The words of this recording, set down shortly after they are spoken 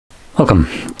Welcome,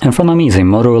 in front of me is a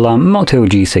Motorola Moto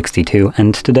G62,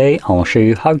 and today I'll show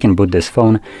you how you can boot this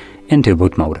phone into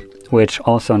boot mode, which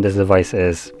also on this device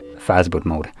is fast boot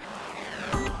mode.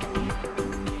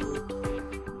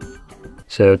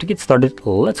 So to get started,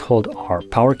 let's hold our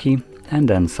power key and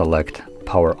then select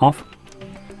power off.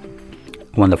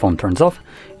 When the phone turns off,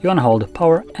 you want to hold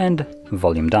power and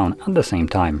volume down at the same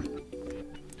time.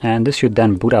 And this should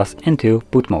then boot us into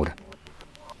boot mode.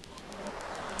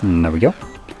 And there we go.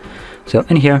 So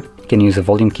in here, you can use the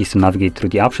volume keys to navigate through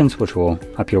the options, which will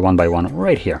appear one by one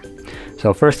right here.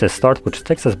 So first is start, which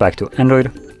takes us back to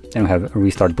Android. Then we have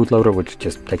restart bootloader, which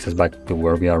just takes us back to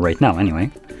where we are right now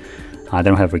anyway.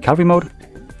 Then we have recovery mode,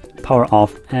 power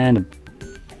off, and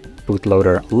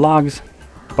bootloader logs,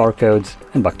 barcodes,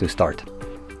 and back to start.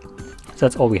 So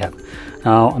that's all we have.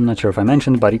 Now, I'm not sure if I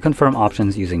mentioned, but you confirm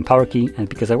options using power key, and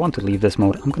because I want to leave this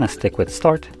mode, I'm gonna stick with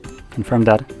start, confirm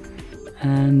that,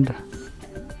 and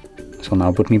this will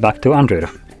now put me back to Android.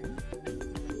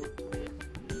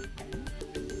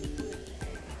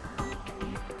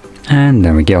 And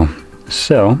there we go.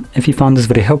 So, if you found this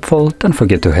video helpful, don't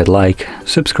forget to hit like,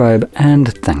 subscribe,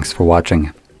 and thanks for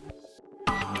watching.